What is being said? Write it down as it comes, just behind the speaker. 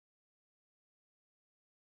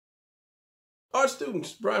Art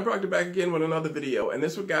students, Brian Proctor back again with another video, and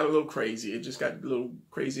this one got a little crazy. It just got a little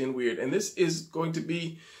crazy and weird. And this is going to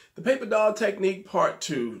be the paper doll technique part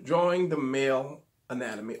 2, drawing the male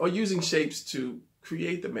anatomy or using shapes to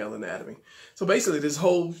create the male anatomy. So basically this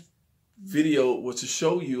whole video was to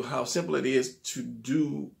show you how simple it is to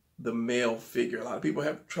do the male figure. A lot of people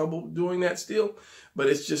have trouble doing that still, but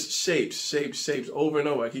it's just shapes, shapes, shapes over and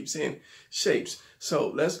over. I keep saying shapes. So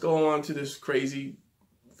let's go on to this crazy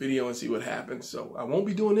video and see what happens. So I won't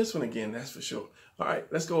be doing this one again, that's for sure. All right,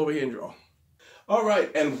 let's go over here and draw. All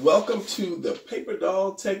right, and welcome to the paper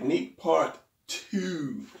doll technique part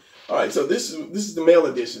 2. All right, so this is the male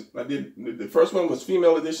edition. I did the first one was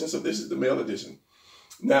female edition, so this is the male edition.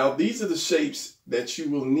 Now these are the shapes that you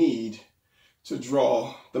will need to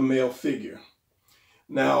draw the male figure.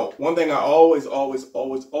 Now, one thing I always get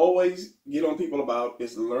on people about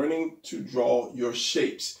is learning to draw your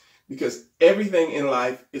shapes, because everything in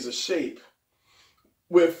life is a shape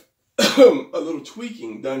with a little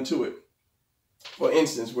tweaking done to it. For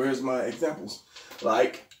instance, where's my examples?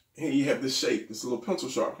 Like, here you have this shape, this little pencil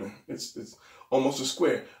sharpener. It's almost a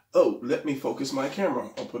square. Oh, let me focus my camera.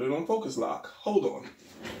 I'll put it on focus lock. Hold on.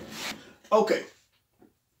 Okay.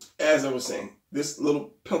 As I was saying, this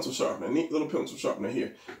little pencil sharpener, neat little pencil sharpener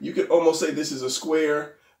here. You could almost say this is a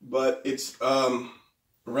square, but it's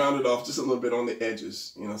rounded off just a little bit on the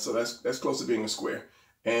edges, you know, so that's close to being a square.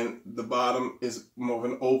 And the bottom is more of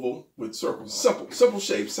an oval with circles. Simple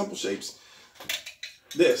shapes, simple shapes.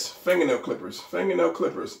 This, fingernail clippers.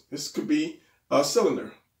 This could be a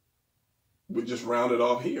cylinder. We just round it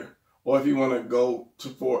off here. Or if you want to go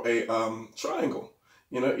for a triangle,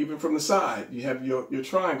 you know, even from the side, you have your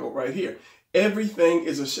triangle right here. Everything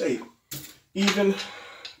is a shape. Even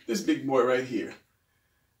this big boy right here.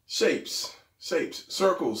 Shapes,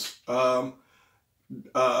 circles,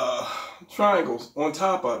 triangles on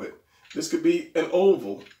top of it. This could be an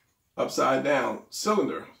oval, upside down,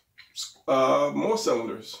 cylinder, more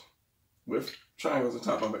cylinders with triangles on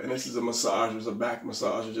top of it. And this is a massager, it's a back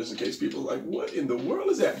massager, just in case people are like, what in the world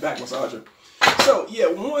is that back massager? So yeah,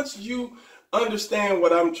 once you understand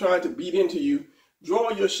what I'm trying to beat into you, draw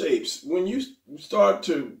your shapes. When you start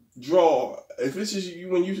to draw, if this is you,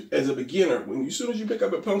 when you, as a beginner, as soon as you pick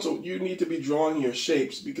up a pencil, you need to be drawing your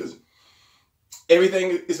shapes, because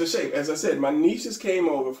everything is a shape. As I said, my nieces came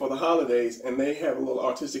over for the holidays and they have a little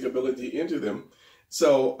artistic ability into them.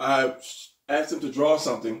 So I asked them to draw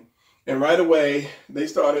something, and right away they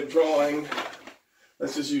started drawing,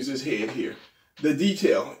 let's just use this head here. The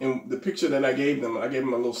detail in the picture that I gave them a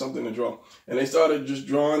little something to draw. And they started just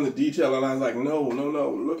drawing the detail, and I was like, no,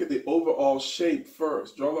 look at the overall shape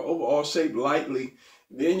first. Draw the overall shape lightly,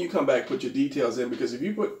 then you come back, put your details in, because if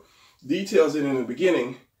you put details in the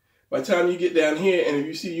beginning, by the time you get down here, and if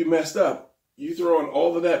you see you messed up, you throwing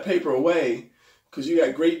all of that paper away, because you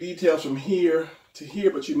got great details from here to here,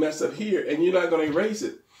 but you messed up here, and you're not going to erase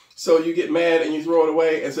it. So you get mad and you throw it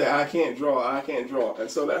away and say, I can't draw.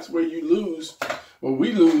 And so that's where you lose, well,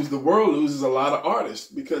 we lose, the world loses a lot of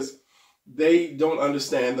artists, because they don't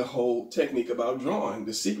understand the whole technique about drawing.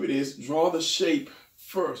 The secret is draw the shape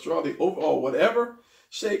first, draw the overall, whatever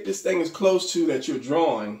shape this thing is close to that you're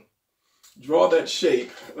drawing, draw that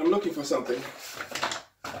shape. I'm looking for something.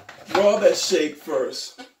 Draw that shape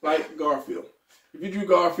first, like Garfield. If you drew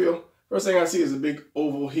Garfield, first thing I see is a big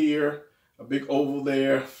oval here, a big oval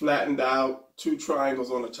there, flattened out, 2 triangles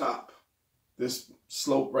on the top. This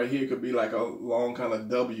slope right here could be like a long kind of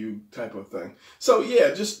W type of thing. So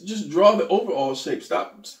yeah, just draw the overall shape.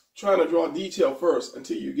 Stop trying to draw detail first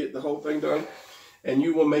until you get the whole thing done, and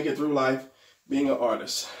you will make it through life being an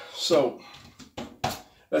artist. So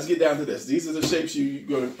let's get down to this. These are the shapes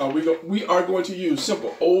we are going to use.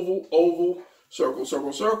 Simple oval, circle,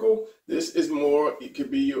 circle, circle. This is more, it could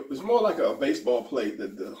be, it's more like a baseball plate,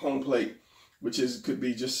 the home plate, which could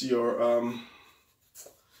be just your,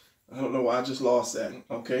 I don't know why I just lost that.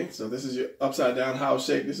 Okay, so this is your upside down house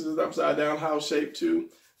shape. This is an upside down house shape too,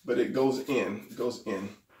 but it goes in,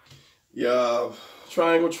 Yeah,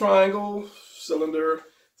 triangle,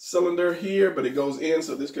 cylinder here, but it goes in,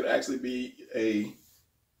 so this could actually be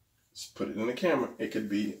let's put it in the camera. It could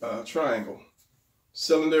be a triangle,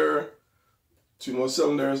 cylinder, 2 more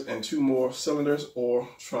cylinders, and 2 more cylinders, or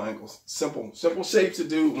triangles. Simple shape to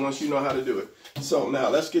do once you know how to do it. So now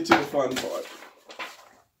let's get to the fun part.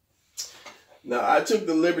 Now I took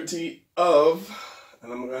the liberty of,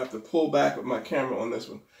 and I'm gonna have to pull back with my camera on this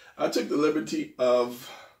one. I took the liberty of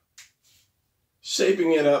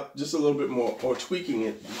shaping it up just a little bit more, or tweaking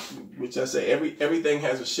it, which I say everything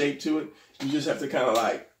has a shape to it. You just have to kind of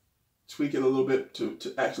like tweak it a little bit to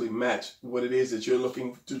actually match what it is that you're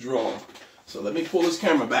looking to draw. So let me pull this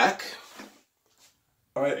camera back.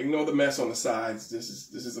 All right, ignore the mess on the sides. This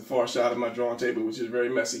is a far shot of my drawing table, which is very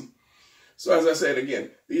messy. So as I said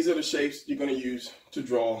again, these are the shapes you're going to use to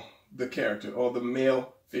draw the character or the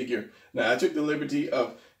male figure. Now I took the liberty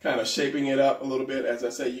of kind of shaping it up a little bit. As I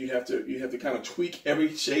say, you have to kind of tweak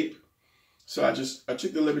every shape. So I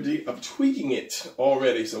took the liberty of tweaking it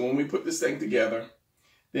already. So when we put this thing together,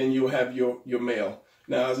 then you'll have your male.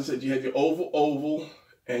 Now, as I said, you have your oval,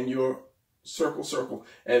 and your circle.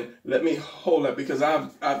 And let me hold that because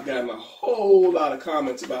I've gotten a whole lot of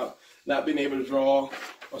comments about not being able to draw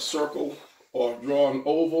a circle or draw an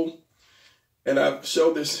oval. And I've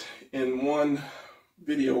showed this in one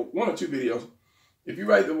or two videos. If you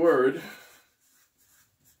write the word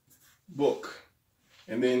book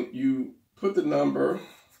and then you put the number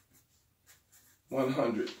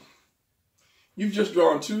 100, you've just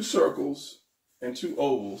drawn 2 circles and 2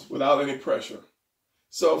 ovals without any pressure.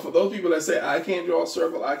 So for those people that say, I can't draw a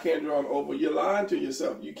circle, I can't draw an oval, you're lying to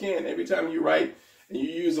yourself. You can. Every time you write and you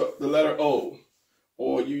use the letter O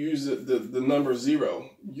or you use the number 0,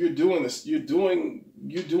 you're doing this. You're doing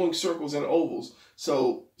circles and ovals.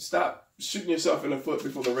 So stop shooting yourself in the foot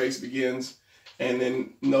before the race begins, and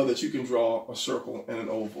then know that you can draw a circle and an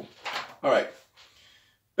oval. All right,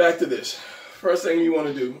 back to this. First thing you want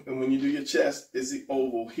to do, and when you do your chest, is the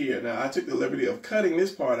oval here. Now, I took the liberty of cutting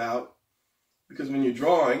this part out because when you're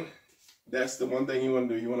drawing, that's the one thing you want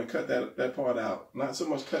to do. You want to cut that part out. Not so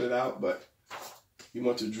much cut it out, but you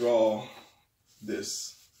want to draw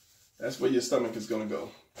this. That's where your stomach is going to go.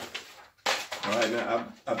 All right, now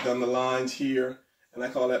I've done the lines here, and I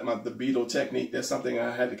call that the beetle technique. That's something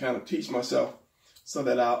I had to kind of teach myself so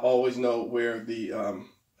that I always know where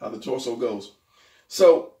how the torso goes.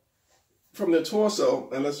 So from the torso,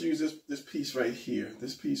 and let's use this piece right here,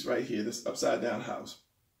 this upside down house.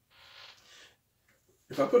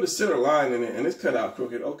 If I put a center line in it and it's cut out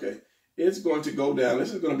crooked, okay, it's going to go down.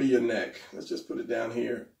 This is going to be your neck. Let's just put it down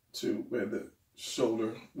here to where the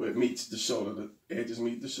shoulder, where it meets the shoulder, the edges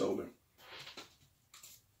meet the shoulder.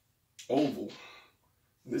 Oval.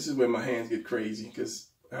 This is where my hands get crazy because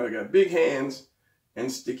I got big hands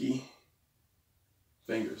and sticky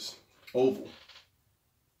fingers. Oval.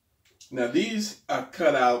 Now these are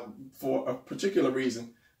cut out for a particular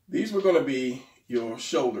reason. These were going to be your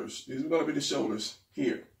shoulders. These were going to be the shoulders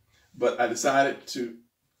here. But I decided to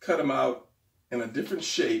cut them out in a different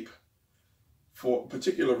shape for a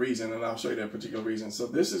particular reason, and I'll show you that particular reason. So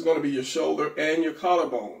this is going to be your shoulder and your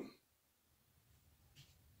collarbone.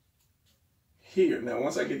 Here. Now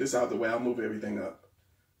once I get this out of the way, I'll move everything up.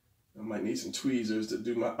 I might need some tweezers to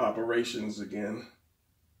do my operations again.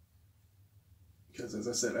 Because as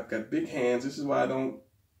I said, I've got big hands. This is why I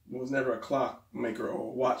was never a clock maker or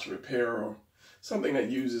a watch repairer or something that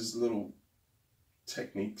uses little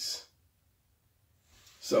techniques.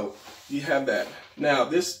 So you have that. Now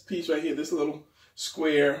this piece right here, this little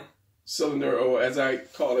square cylinder, or as I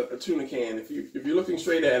call it, a tuna can. If you're looking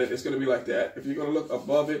straight at it, it's going to be like that. If you're going to look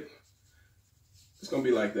above it, it's going to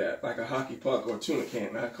be like that, like a hockey puck or a tuna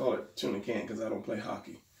can. I call it tuna can because I don't play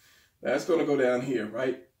hockey. That's going to go down here,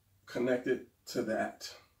 right? Connected to that.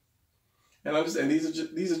 And understand,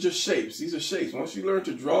 these are just shapes. These are shapes. Once you learn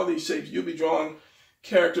to draw these shapes, you'll be drawing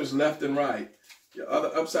characters left and right. Your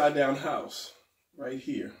other upside down house, right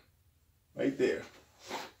here, right there.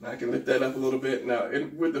 Now I can lift that up a little bit. Now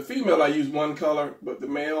with the female, I use one color, but the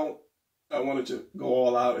male, I wanted to go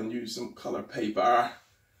all out and use some color paper.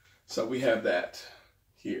 So we have that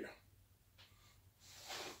here.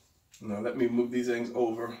 Now let me move these things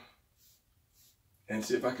over and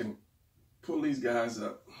see if I can pull these guys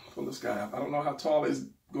up, pull this guy up. I don't know how tall it's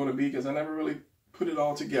going to be because I never really put it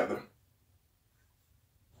all together.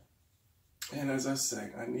 And as I say,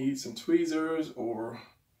 I need some tweezers or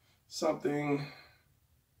something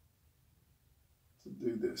to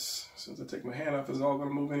do this. Since I take my hand off, it's all going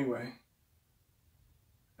to move anyway.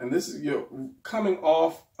 And this is your coming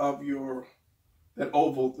off of that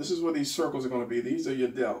oval. This is where these circles are going to be. These are your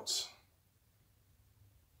delts.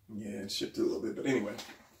 Yeah, it shifted a little bit, but anyway.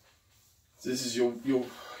 This is your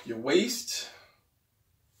waist,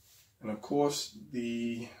 and of course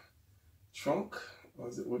the trunk.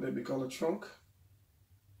 Would that be called a trunk?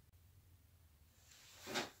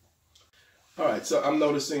 All right, so I'm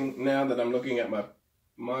noticing now that I'm looking at my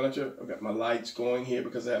monitor, I've got my lights going here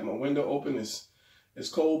because I have my window open. It's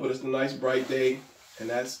cold, but it's a nice bright day, and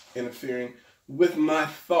that's interfering with my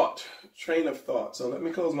train of thought. So let me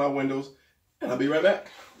close my windows, and I'll be right back.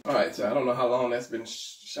 All right, so I don't know how long that's been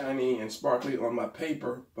shiny and sparkly on my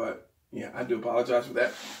paper, but yeah, I do apologize for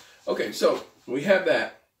that. Okay, so we have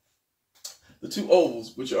that. The 2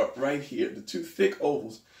 ovals, which are right here, the 2 thick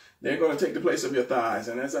ovals. They're going to take the place of your thighs.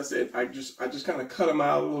 And as I said, I just kind of cut them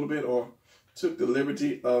out a little bit, or took the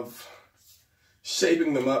liberty of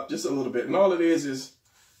shaping them up just a little bit. And all it is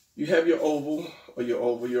you have your oval, or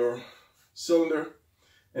your cylinder,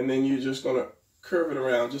 and then you're just going to curve it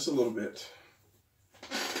around just a little bit.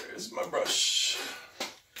 There's my brush.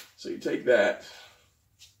 So you take that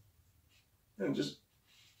and just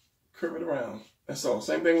curve it around. That's all.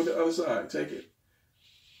 Same thing with the other side. Take it,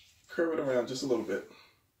 curve it around just a little bit.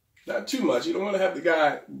 Not too much. You don't want to have the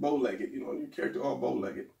guy bow-legged. You don't want your character all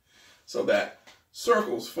bow-legged. So that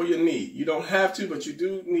circles for your knee. You don't have to, but you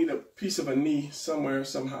do need a piece of a knee somewhere,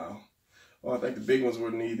 somehow. Well, I think the big ones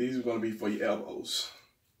were knee. These are going to be for your elbows.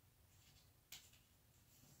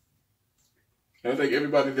 And I think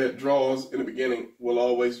everybody that draws in the beginning will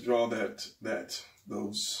always draw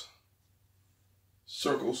those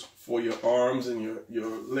circles for your arms and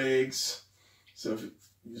your legs. So if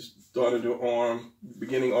you start to do an arm,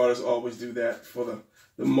 beginning artists always do that for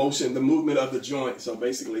the motion, the movement of the joint. So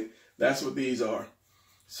basically, that's what these are.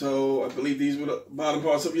 So I believe these were the bottom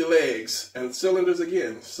parts of your legs. And cylinders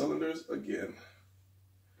again.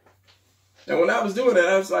 And when I was doing that,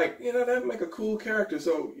 I was like, you know, that'd make a cool character.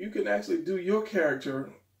 So you can actually do your character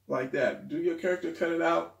like that. Do your character, cut it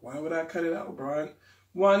out. Why would I cut it out, Brian?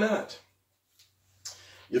 Why not?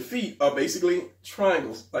 Your feet are basically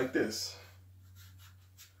triangles like this.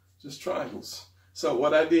 Just triangles. So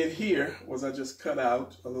what I did here was I just cut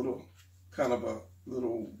out a little, kind of a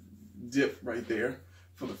little dip right there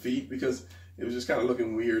for the feet, because it was just kind of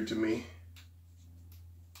looking weird to me.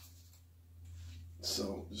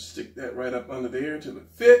 So just stick that right up under there till it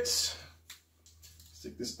fits.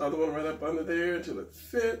 Stick this other one right up under there till it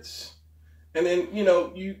fits. And then, you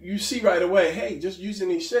know, you see right away, hey, just using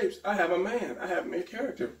these shapes, I have a man. I have a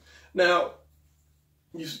character. Now,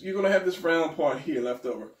 you're going to have this round part here left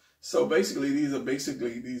over. So basically, these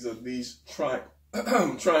are these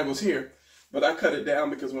triangles here. But I cut it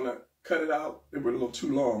down because when I cut it out, they were a little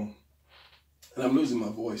too long. And I'm losing my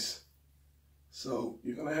voice. So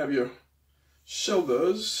you're going to have your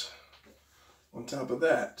shoulders on top of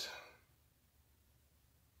that.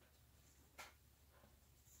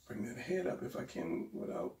 Bring that head up if I can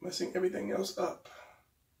without messing everything else up.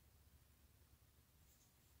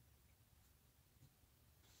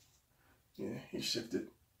 Yeah, he shifted.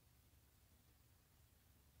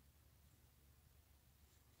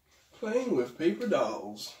 Playing with paper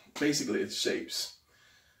dolls. Basically, it's shapes.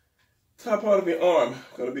 Top part of your arm,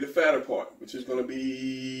 going to be the fatter part, which is going to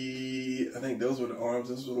be, I think those were the arms,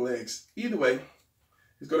 those were the legs. Either way,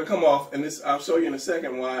 it's going to come off, and this I'll show you in a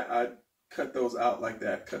second why I cut those out like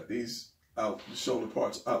that. Cut these out, the shoulder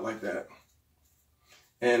parts out like that.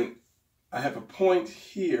 And I have a point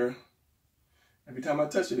here. Every time I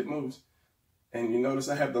touch it, it moves. And you notice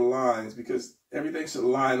I have the lines because everything should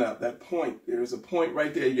line up. That point, there's a point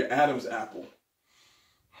right there, your Adam's apple.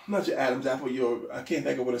 Not your Adam's apple, I can't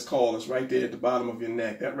think of what it's called. It's right there at the bottom of your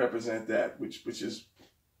neck. That represents that, which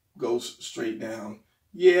goes straight down.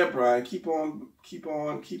 Yeah, Brian, keep on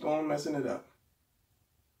messing it up.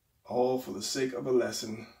 All for the sake of a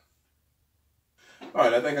lesson. All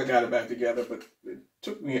right, I think I got it back together, but it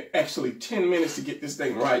took me actually 10 minutes to get this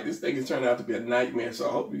thing right. This thing has turned out to be a nightmare, so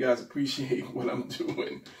I hope you guys appreciate what I'm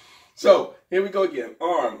doing. So, here we go again.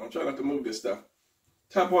 Arm. I'm trying not to move this stuff.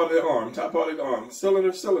 Top part of the arm, top part of the arm.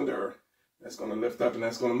 Cylinder. That's going to lift up and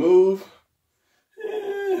that's going to move.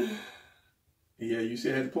 Yeah, you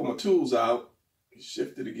see I had to pull my tools out.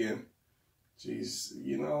 Shift it again. Jeez,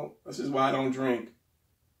 you know, this is why I don't drink.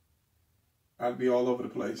 I'd be all over the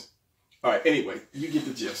place. All right, anyway, you get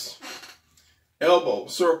the gist. Elbow,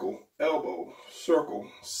 circle,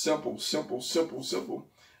 simple, simple, simple, simple.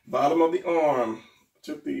 Bottom of the arm.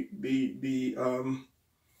 Took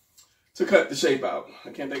to cut the shape out. I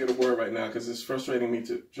can't think of the word right now because it's frustrating me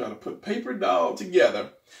to try to put paper doll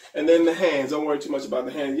together. And then the hands. Don't worry too much about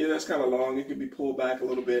the hands. Yeah, that's kind of long. It could be pulled back a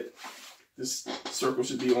little bit. This circle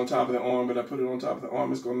should be on top of the arm, but I put it on top of the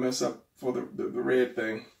arm. It's going to mess up for the red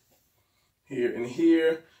thing. Here and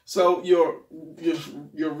here. So your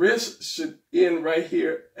wrist should end right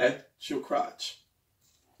here at your crotch.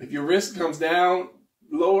 If your wrist comes down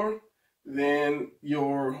lower, then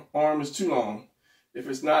your arm is too long. If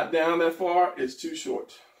it's not down that far, it's too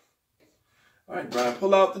short. All right, Brian,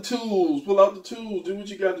 pull out the tools. Pull out the tools. Do what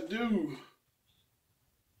you got to do.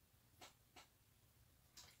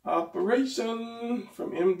 Operation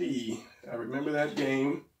from MD. I remember that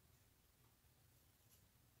game.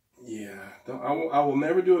 Yeah, I will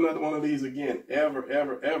never do another one of these again, ever,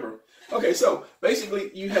 ever, ever. Okay, so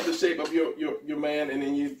basically you have the shape of your man, and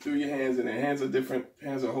then you threw your hands in there. Hands are different.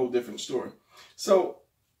 Hands are a whole different story. So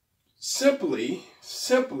simply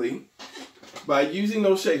by using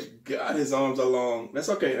those shapes. God, his arms are long. That's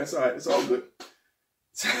okay. That's all right. It's all good.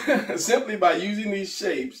 Simply by using these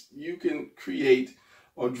shapes, you can create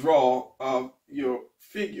or draw your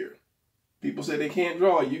figure. People say they can't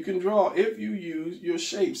draw. You can draw if you use your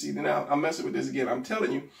shapes. See, now I'm messing with this again. I'm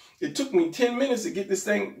telling you, it took me 10 minutes to get this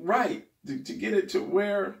thing right, to get it to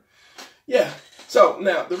where, yeah. So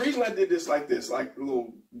now the reason I did this, like a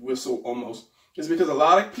little whistle almost, is because a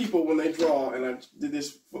lot of people when they draw, and I did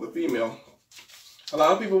this for the female, a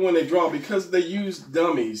lot of people when they draw, because they use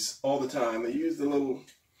dummies all the time, they use the little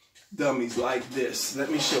dummies like this. Let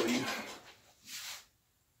me show you.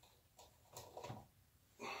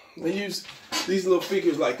 They use these little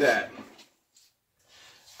figures like that.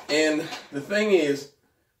 And the thing is,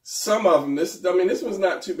 some of them, this one's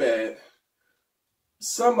not too bad.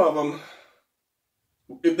 Some of them,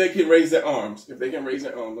 if they can raise their arms, I'm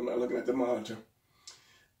not looking at the monitor.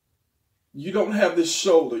 You don't have this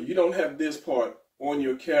shoulder, you don't have this part on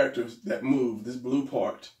your characters that move, this blue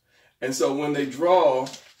part. And so when they draw,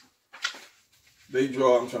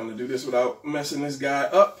 I'm trying to do this without messing this guy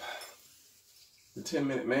up. The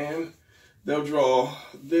 10-minute man, they'll draw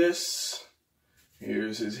this.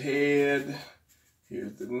 Here's his head.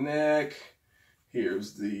 Here's the neck.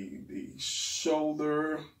 Here's the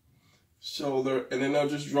shoulder, and then they'll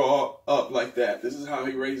just draw up like that. This is how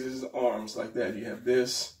he raises his arms, like that. You have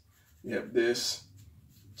this,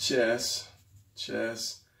 chest,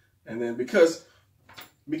 and then because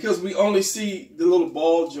we only see the little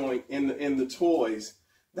ball joint in the toys,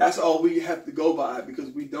 that's all we have to go by, because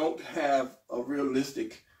we don't have a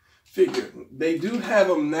realistic figure. They do have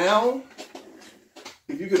them now.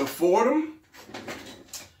 If you can afford them,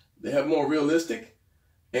 they have more realistic,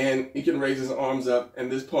 and he can raise his arms up, and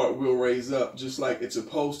this part will raise up just like it's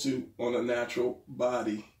supposed to on a natural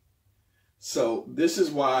body. So this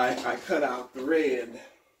is why I cut out the red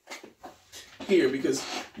here, because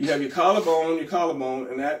you have your collarbone,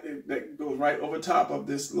 and that goes right over top of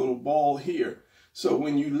this little ball here. So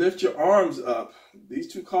when you lift your arms up,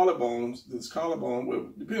 these two collarbones, this collarbone, well,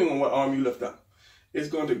 depending on what arm you lift up, it's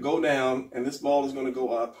going to go down, and this ball is going to go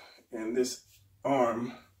up, and this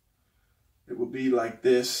arm, it will be like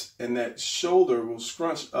this, and that shoulder will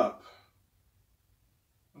scrunch up.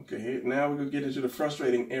 Okay, here, now we're going to get into the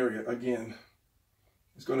frustrating area again.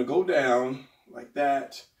 It's going to go down like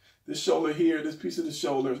that. This shoulder here, this piece of the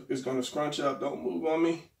shoulder is going to scrunch up. Don't move on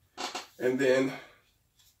me. And then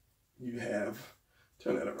you have,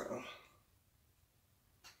 turn that around.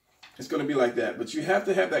 It's going to be like that. But you have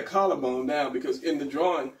to have that collarbone down, because in the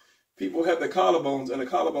drawing, people have the collarbones, and the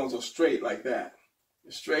collarbones are straight like that.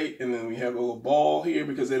 Straight, and then we have a little ball here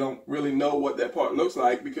because they don't really know what that part looks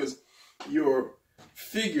like, because your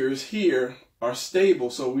figures here are stable,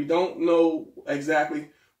 so we don't know exactly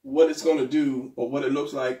what it's going to do or what it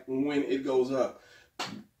looks like when it goes up.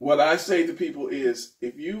 What I say to people is,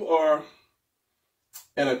 if you are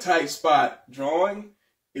in a tight spot drawing,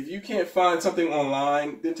 if you can't find something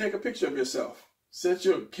online, then take a picture of yourself. Set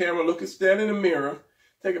your camera, stand in the mirror,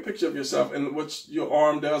 take a picture of yourself and what your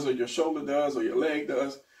arm does, or your shoulder does, or your leg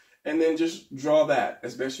does, and then just draw that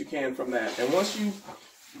as best you can from that. And once you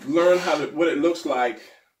learn what it looks like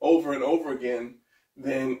over and over again,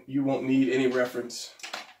 then you won't need any reference.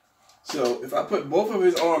 So if I put both of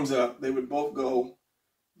his arms up, they would both go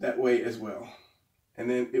that way as well. And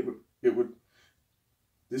then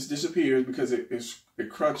this disappears because it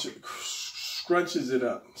scrunches it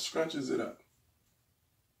up.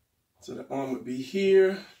 So the arm would be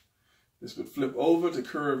here. This would flip over to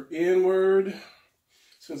curve inward. As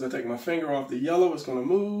soon as I take my finger off the yellow, it's going to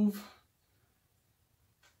move.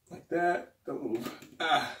 Like that. Don't move.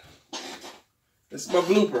 Ah. This is my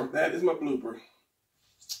blooper. That is my blooper.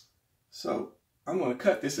 So I'm going to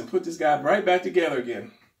cut this and put this guy right back together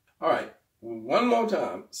again. All right. One more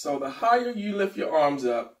time. So the higher you lift your arms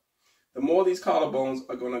up, the more these collarbones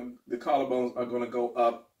are going to go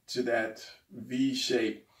up to that V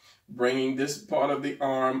shape, bringing this part of the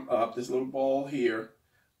arm up, this little ball here,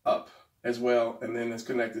 up as well, and then it's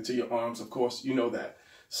connected to your arms. Of course, you know that.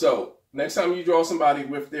 So next time you draw somebody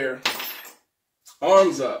with their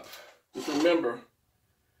arms up, just remember,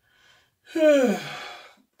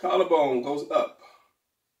 collarbone goes up.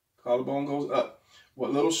 Collarbone goes up.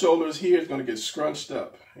 What little shoulder is here is going to get scrunched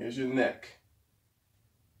up. Here's your neck.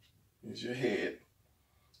 Here's your head.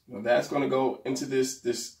 Now that's going to go into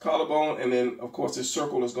this collarbone, and then of course this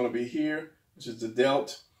circle is going to be here, which is the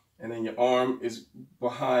delt, and then your arm is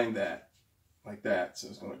behind that, like that. So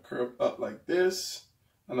it's going to curve up like this.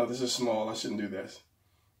 I know this is small, I shouldn't do this.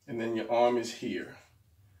 And then your arm is here.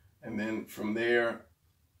 And then from there,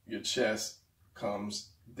 your chest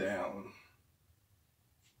comes down.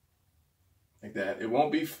 Like that. It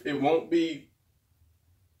won't be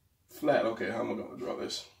flat. Okay, how am I going to draw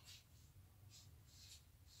this?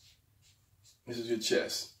 This is your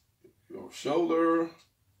chest. Your shoulder,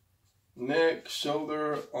 neck,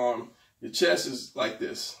 shoulder, arm. Your chest is like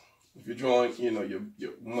this. If you're drawing, you know, your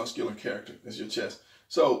muscular character, that's your chest.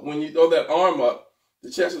 So when you throw that arm up,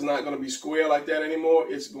 the chest is not going to be square like that anymore.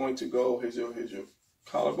 It's going to go, here's your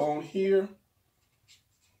collarbone here,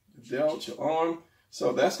 the delt, your arm.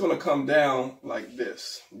 So that's going to come down like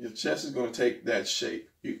this. Your chest is going to take that shape.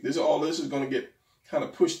 All this is going to get kind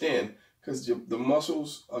of pushed in because the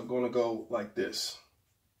muscles are going to go like this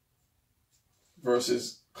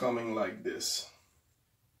versus coming like this.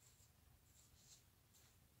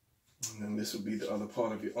 And then this will be the other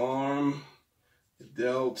part of your arm, the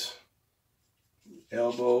delt,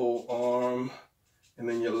 elbow, arm, and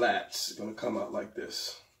then your lats are going to come out like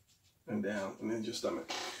this and down, and then your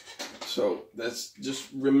stomach. So that's, just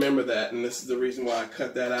remember that, and this is the reason why I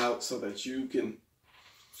cut that out, so that you can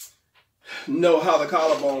know how the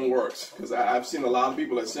collarbone works. Because I've seen a lot of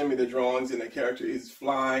people that send me the drawings and their character is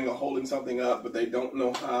flying or holding something up, but they don't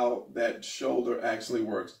know how that shoulder actually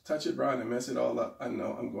works. Touch it, Brian, and mess it all up. I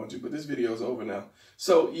know I'm going to, but this video is over now.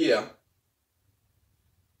 So yeah,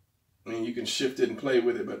 I mean, you can shift it and play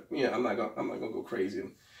with it, but yeah, I'm not gonna go crazy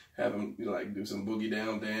and have them, you know, like do some boogie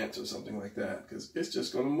down dance or something like that, because it's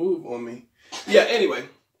just gonna move on me. Yeah, anyway.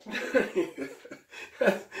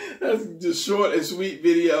 That's just short and sweet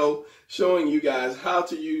video showing you guys how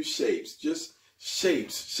to use shapes. Just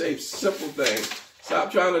shapes, simple things.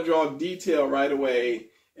 Stop trying to draw detail right away,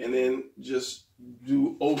 and then just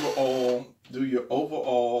do your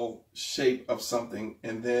overall shape of something,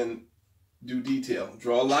 and then do detail.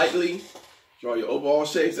 Draw lightly, draw your overall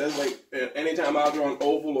shapes. That's like, anytime I'll draw an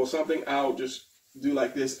oval or something, I'll just do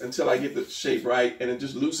like this until I get the shape right, and it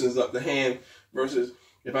just loosens up the hand, versus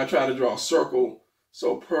if I try to draw a circle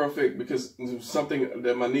so perfect, because it was something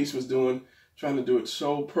that my niece was doing, trying to do it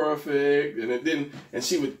so perfect, and it didn't, and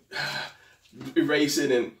she would erase it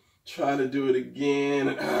and try to do it again,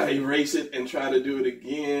 and erase it and try to do it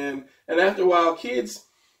again. And after a while, kids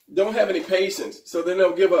don't have any patience, so then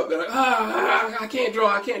they'll give up. They're like, I can't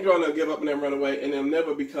draw, and they'll give up and then run away, and they'll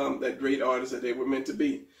never become that great artist that they were meant to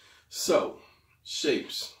be. So,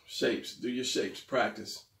 shapes, do your shapes,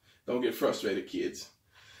 practice. Don't get frustrated, kids.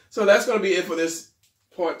 So that's going to be it for this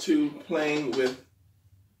part 2, playing with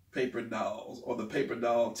paper dolls, or the paper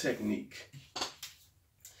doll technique.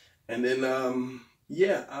 And then,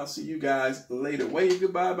 yeah, I'll see you guys later. Wave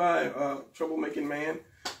goodbye, bye, troublemaking man.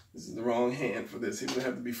 This is the wrong hand for this. It's going to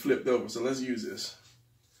have to be flipped over, so let's use this.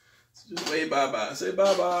 So just wave bye-bye. Say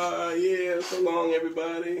bye-bye. Yeah, so long,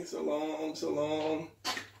 everybody. So long, so long.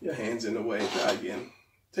 Your hand's in the way. Try again.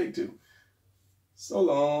 Take 2. So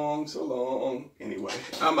long, so long. Anyway,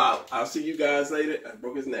 I'm out. I'll see you guys later. I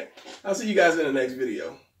broke his neck. I'll see you guys in the next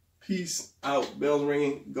video. Peace out. Bells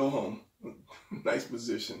ringing. Go home. Nice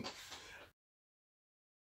position.